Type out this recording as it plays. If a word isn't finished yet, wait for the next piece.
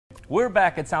We're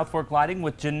back at Southfork Lighting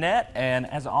with Jeanette, and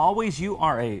as always, you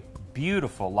are a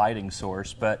beautiful lighting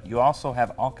source, but you also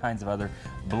have all kinds of other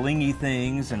blingy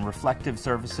things and reflective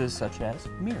services such as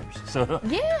mirrors. So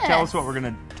yes. Tell us what we're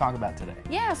going to talk about today.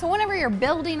 Yeah, so whenever you're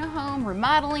building a home,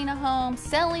 remodeling a home,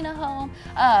 selling a home,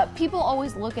 people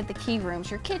always look at the key rooms,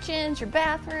 your kitchens, your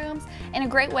bathrooms, and a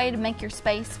great way to make your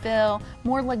space feel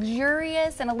more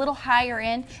luxurious and a little higher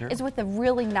end is with a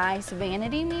really nice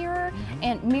vanity mirror.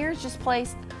 And mirrors just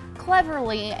placed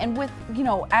cleverly and with, you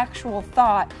know, actual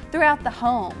thought throughout the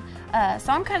home.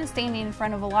 So I'm kind of standing in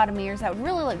front of a lot of mirrors that would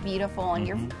really look beautiful in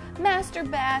your master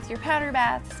bath, your powder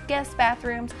baths, guest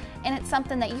bathrooms, and it's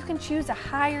something that you can choose a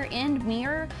higher end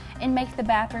mirror and make the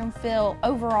bathroom feel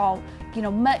overall, you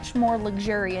know, much more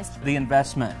luxurious. The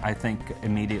investment, I think,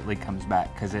 immediately comes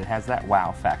back because it has that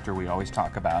wow factor we always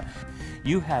talk about.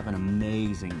 You have an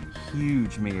amazing,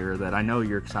 huge mirror that I know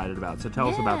you're excited about, so tell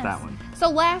us about that one. So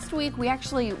last week we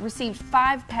actually received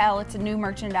 5 pallets of new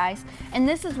merchandise, and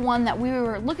this is one that we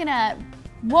were looking at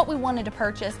what we wanted to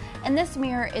purchase, and this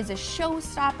mirror is a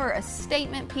showstopper, a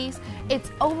statement piece.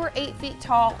 It's over 8 feet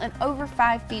tall and over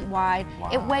 5 feet wide.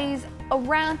 Wow. It weighs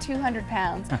around 200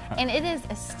 pounds, and it is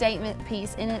a statement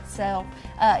piece in itself.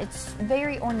 It's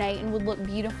very ornate and would look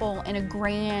beautiful in a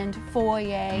grand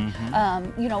foyer,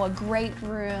 you know, a great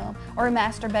room or a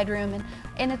master bedroom,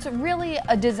 and it's really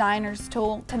a designer's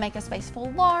tool to make a space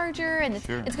feel larger, and it's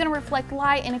going to reflect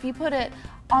light, and if you put it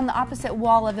on the opposite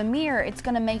wall of a mirror, it's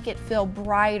going to make it feel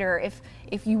brighter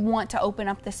if you want to open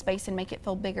up the space and make it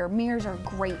feel bigger. Mirrors are a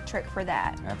great trick for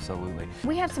that. Absolutely.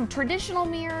 We have some traditional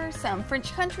mirrors, some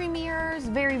French country mirrors,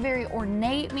 very, very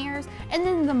ornate mirrors, and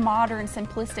then the modern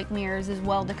simplistic mirrors as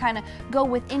well to kind of go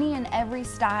with any and every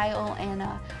style and,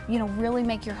 you know, really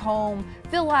make your home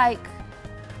feel like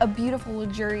a beautiful,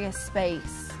 luxurious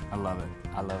space. I love it.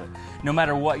 I love it. No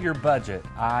matter what your budget,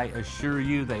 I assure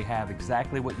you they have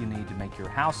exactly what you need to make your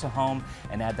house a home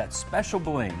and add that special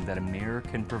bling that a mirror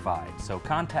can provide. So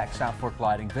contact Southfork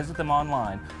Lighting, visit them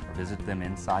online, or visit them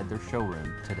inside their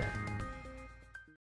showroom today.